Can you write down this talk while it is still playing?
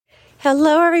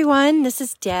Hello, everyone. This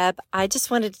is Deb. I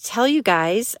just wanted to tell you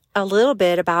guys a little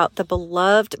bit about the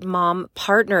Beloved Mom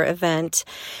Partner event.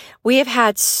 We have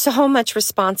had so much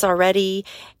response already,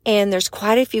 and there's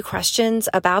quite a few questions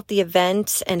about the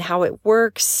event and how it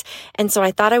works. And so I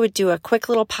thought I would do a quick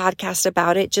little podcast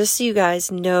about it just so you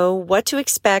guys know what to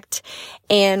expect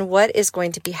and what is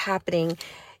going to be happening.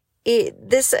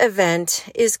 This event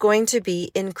is going to be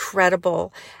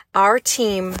incredible. Our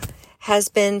team has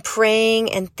been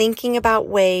praying and thinking about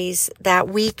ways that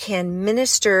we can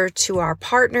minister to our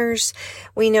partners.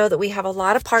 We know that we have a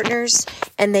lot of partners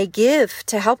and they give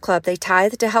to Help Club. They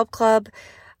tithe to Help Club,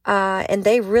 and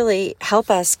they really help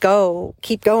us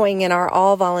keep going in our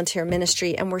all volunteer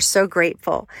ministry. And we're so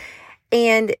grateful.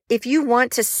 And if you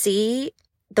want to see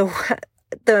the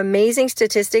amazing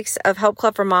statistics of Help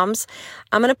Club for Moms,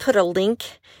 I'm going to put a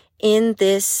link in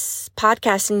this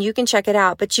podcast and you can check it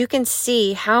out, but you can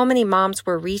see how many moms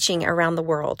we're reaching around the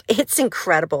world. It's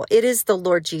incredible. It is the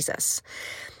Lord Jesus.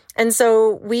 And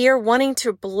so we are wanting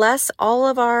to bless all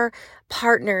of our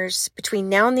partners between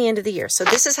now and the end of the year. So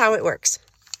this is how it works.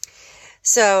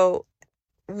 So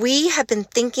we have been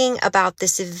thinking about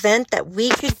this event that we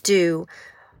could do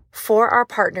for our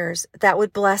partners that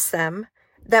would bless them,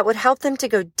 that would help them to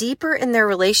go deeper in their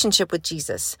relationship with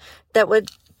Jesus, that would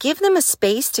give them a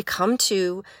space to come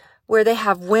to where they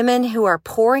have women who are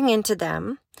pouring into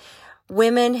them,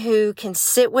 women who can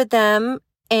sit with them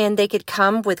and they could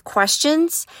come with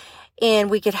questions,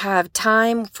 and we could have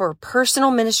time for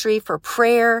personal ministry, for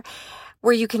prayer,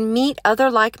 where you can meet other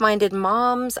like-minded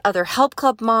moms, other Help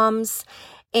Club moms.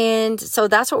 And so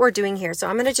that's what we're doing here. So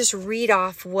I'm going to just read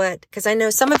off because I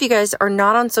know some of you guys are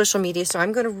not on social media. So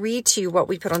I'm going to read to you what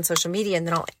we put on social media, and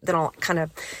then I'll kind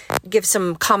of give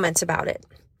some comments about it.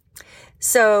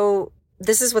 So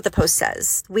this is what the post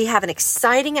says. We have an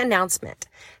exciting announcement.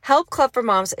 Help Club for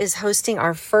Moms is hosting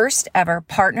our first ever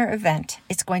partner event.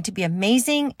 It's going to be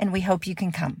amazing, and we hope you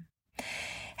can come.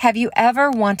 Have you ever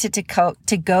wanted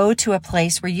to go to a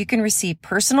place where you can receive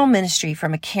personal ministry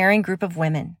from a caring group of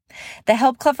women? The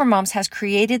Help Club for Moms has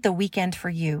created the weekend for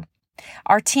you.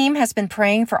 Our team has been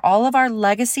praying for all of our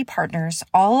legacy partners,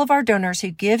 all of our donors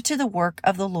who give to the work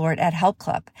of the Lord at Help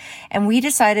Club, and we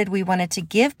decided we wanted to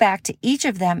give back to each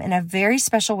of them in a very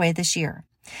special way this year.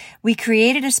 We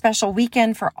created a special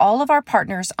weekend for all of our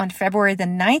partners on February the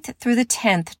 9th through the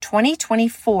 10th,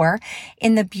 2024,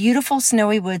 in the beautiful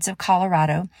snowy woods of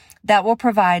Colorado that will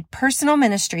provide personal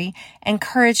ministry,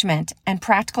 encouragement, and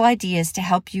practical ideas to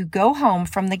help you go home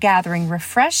from the gathering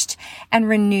refreshed and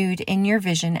renewed in your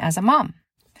vision as a mom.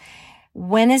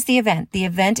 When is the event? The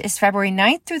event is February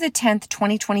 9th through the 10th,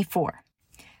 2024.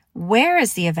 Where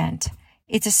is the event?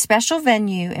 It's a special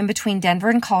venue in between Denver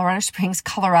and Colorado Springs,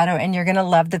 Colorado, and you're going to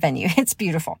love the venue. It's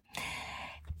beautiful.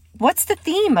 What's the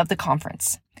theme of the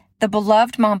conference? The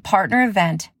Beloved Mom Partner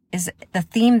event is the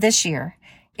theme this year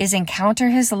is Encounter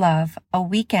His Love, a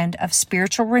weekend of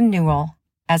spiritual renewal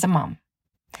as a mom.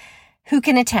 Who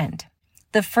can attend?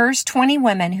 The first 20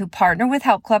 women who partner with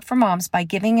Help Club for Moms by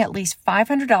giving at least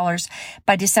 $500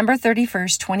 by December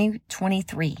 31st,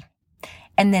 2023.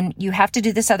 And then you have to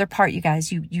do this other part, you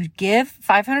guys. You give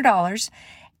 $500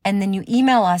 and then you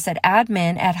email us at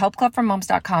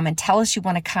admin@helpclubformoms.com and tell us you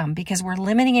want to come, because we're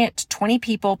limiting it to 20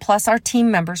 people plus our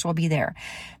team members will be there.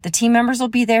 The team members will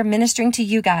be there ministering to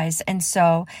you guys. And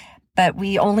so, but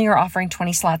we only are offering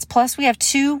 20 slots. Plus we have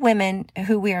 2 women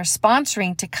who we are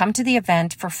sponsoring to come to the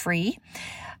event for free.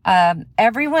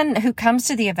 Everyone who comes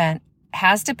to the event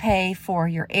has to pay for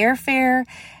your airfare,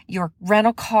 your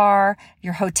rental car,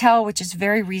 your hotel, which is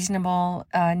very reasonable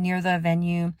near the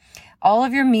venue, all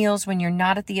of your meals when you're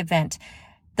not at the event.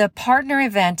 The partner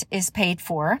event is paid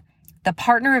for. The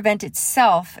partner event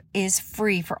itself is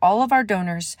free for all of our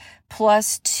donors,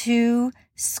 plus 2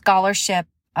 scholarship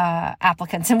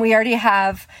applicants. And we already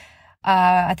have,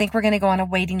 I think we're going to go on a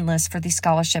waiting list for these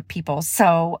scholarship people.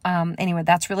 So anyway,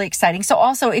 that's really exciting. So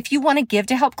also, if you want to give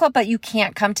to Help Club, but you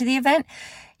can't come to the event,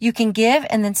 you can give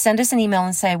and then send us an email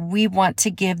and say, we want to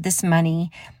give this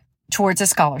money towards a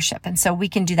scholarship. And so we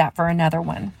can do that for another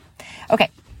one. Okay.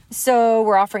 So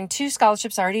we're offering 2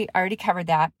 scholarships. I already covered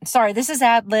that. Sorry, this is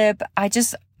ad lib.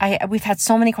 We've had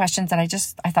so many questions that I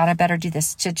thought I better do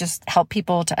this to just help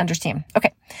people to understand.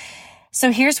 Okay.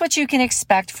 So here's what you can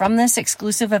expect from this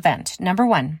exclusive event. Number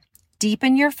 1,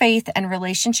 deepen your faith and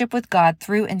relationship with God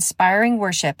through inspiring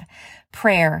worship,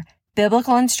 prayer,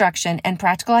 biblical instruction, and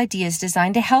practical ideas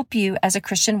designed to help you as a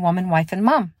Christian woman, wife, and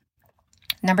mom.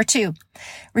 Number 2,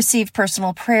 receive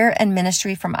personal prayer and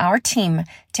ministry from our team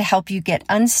to help you get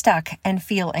unstuck and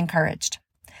feel encouraged.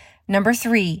 Number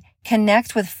 3,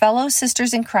 connect with fellow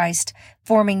sisters in Christ,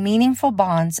 forming meaningful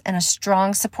bonds and a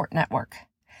strong support network.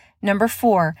 Number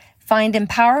 4, find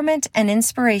empowerment and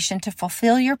inspiration to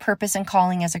fulfill your purpose and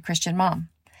calling as a Christian mom.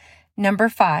 Number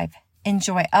 5,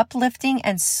 enjoy uplifting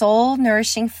and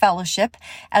soul-nourishing fellowship,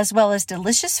 as well as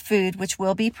delicious food, which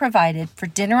will be provided for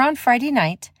dinner on Friday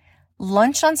night,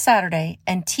 lunch on Saturday,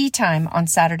 and tea time on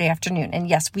Saturday afternoon. And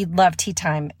yes, we love tea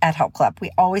time at Help Club. We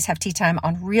always have tea time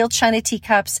on real China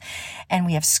teacups, and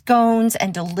we have scones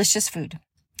and delicious food.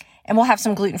 And we'll have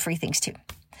some gluten-free things too.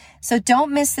 So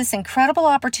don't miss this incredible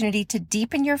opportunity to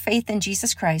deepen your faith in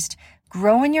Jesus Christ,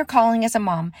 grow in your calling as a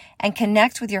mom, and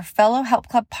connect with your fellow Help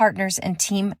Club partners and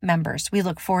team members. We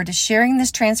look forward to sharing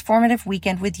this transformative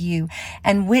weekend with you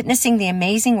and witnessing the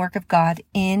amazing work of God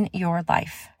in your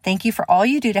life. Thank you for all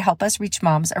you do to help us reach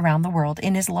moms around the world.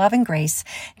 In His love and grace,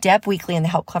 Deb Weekly and the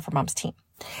Help Club for Moms team.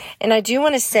 And I do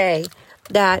want to say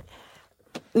that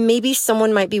maybe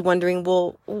someone might be wondering,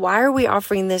 well, why are we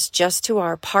offering this just to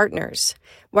our partners?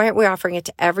 Why aren't we offering it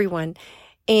to everyone?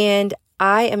 And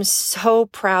I am so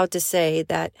proud to say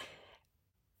that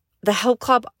the Help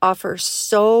Club offers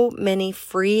so many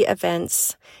free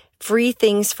events, free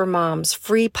things for moms,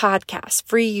 free podcasts,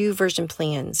 free YouVersion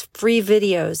plans, free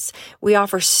videos. We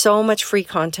offer so much free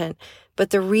content.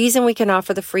 But the reason we can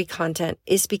offer the free content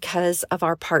is because of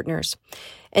our partners.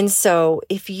 And so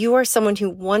if you are someone who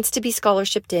wants to be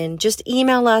scholarshiped in, just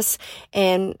email us.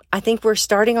 And I think we're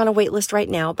starting on a wait list right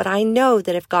now, but I know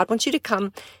that if God wants you to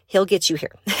come, He'll get you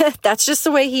here. That's just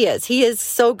the way He is. He is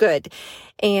so good.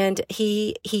 And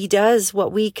he does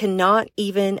what we cannot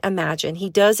even imagine. He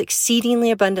does exceedingly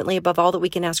abundantly above all that we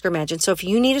can ask or imagine. So if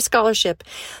you need a scholarship,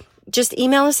 just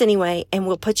email us anyway, and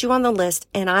we'll put you on the list.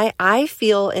 And I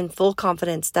feel in full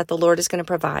confidence that the Lord is going to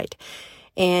provide.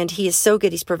 And He is so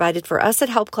good. He's provided for us at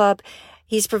Help Club.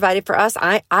 He's provided for us.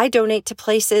 I donate to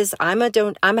places. I'm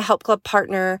a Help Club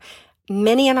partner.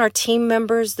 Many in our team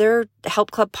members, they're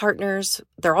Help Club partners.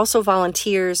 They're also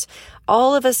volunteers.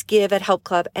 All of us give at Help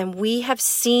Club, and we have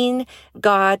seen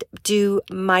God do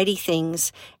mighty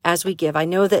things as we give. I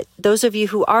know that those of you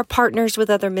who are partners with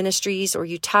other ministries or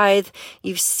you tithe,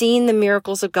 you've seen the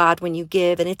miracles of God when you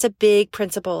give, and it's a big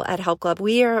principle at Help Club.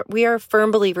 We are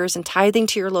firm believers in tithing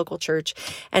to your local church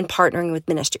and partnering with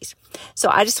ministries. So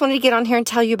I just wanted to get on here and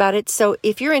tell you about it. So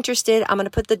if you're interested, I'm going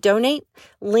to put the donate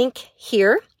link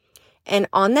here. And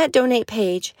on that donate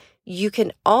page, you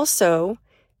can also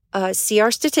see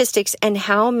our statistics and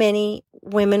how many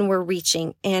women we're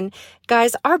reaching. And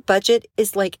guys, our budget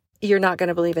is like, you're not going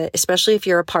to believe it, especially if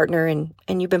you're a partner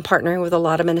and you've been partnering with a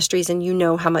lot of ministries and you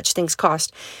know how much things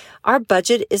cost. Our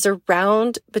budget is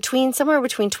around somewhere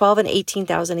between $12,000 and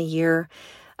 $18,000 a year.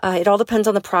 It all depends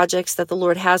on the projects that the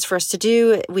Lord has for us to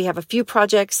do. We have a few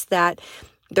projects that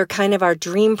they're kind of our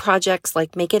dream projects,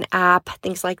 like make an app,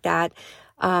 things like that.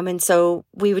 And so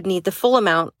we would need the full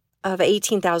amount of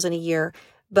 $18,000 a year.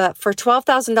 But for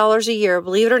 $12,000 a year,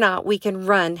 believe it or not, we can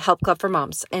run Help Club for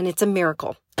Moms, and it's a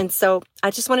miracle. And so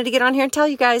I just wanted to get on here and tell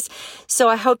you guys. So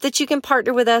I hope that you can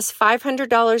partner with us.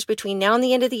 $500 between now and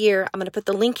the end of the year. I'm going to put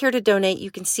the link here to donate.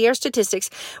 You can see our statistics.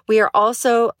 We are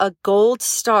also a Gold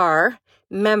Star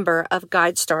member of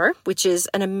GuideStar, which is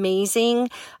an amazing,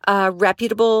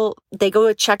 reputable, they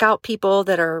go check out people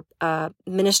that are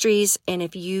ministries. And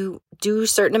if you do a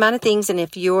certain amount of things, and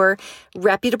if you're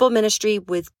reputable ministry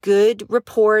with good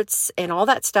reports and all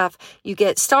that stuff, you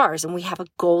get stars. And we have a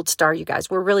Gold Star, you guys.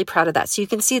 We're really proud of that. So you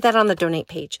can see that on the donate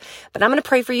page. But I'm going to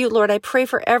pray for you, Lord. I pray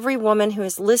for every woman who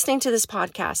is listening to this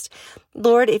podcast.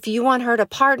 Lord, if you want her to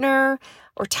partner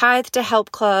or tithe to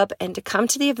Help Club and to come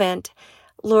to the event,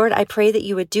 Lord, I pray that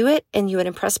you would do it and you would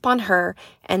impress upon her,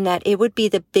 and that it would be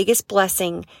the biggest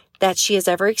blessing that she has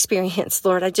ever experienced.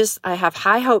 Lord, I have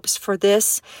high hopes for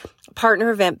this partner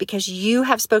event because you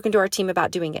have spoken to our team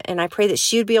about doing it. And I pray that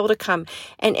she would be able to come.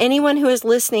 And anyone who is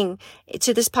listening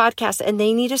to this podcast and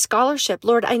they need a scholarship,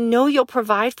 Lord, I know you'll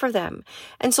provide for them.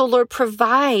 And so, Lord,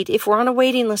 provide, if we're on a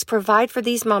waiting list, provide for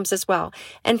these moms as well.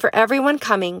 And for everyone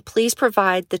coming, please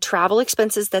provide the travel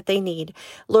expenses that they need.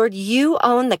 Lord, you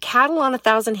own the cattle on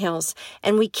 1,000 hills,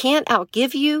 and we can't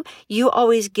outgive you. You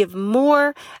always give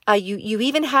more. You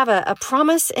even have a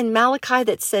promise in Malachi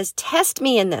that says, test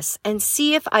me in this and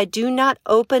see if I do not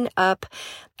open up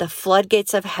the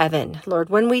floodgates of heaven. Lord,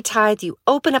 when we tithe, you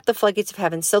open up the floodgates of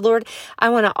heaven. So, Lord, I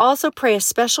want to also pray a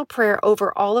special prayer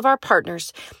over all of our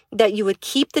partners. that you would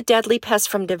keep the deadly pests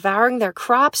from devouring their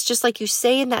crops, just like you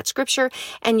say in that scripture,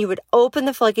 and you would open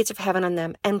the floodgates of heaven on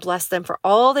them and bless them for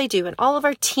all they do, and all of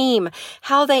our team,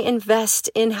 how they invest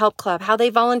in Help Club, how they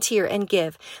volunteer and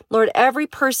give. Lord, every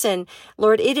person,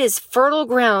 Lord, it is fertile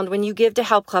ground when you give to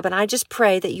Help Club, and I just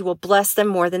pray that you will bless them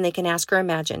more than they can ask or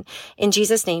imagine. In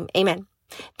Jesus' name, amen.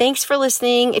 Thanks for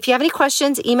listening. If you have any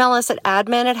questions, email us at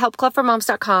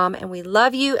admin@helpclubformoms.com. And we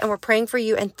love you and we're praying for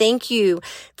you. And thank you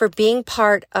for being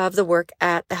part of the work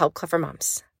at the Help Club for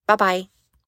Moms. Bye-bye.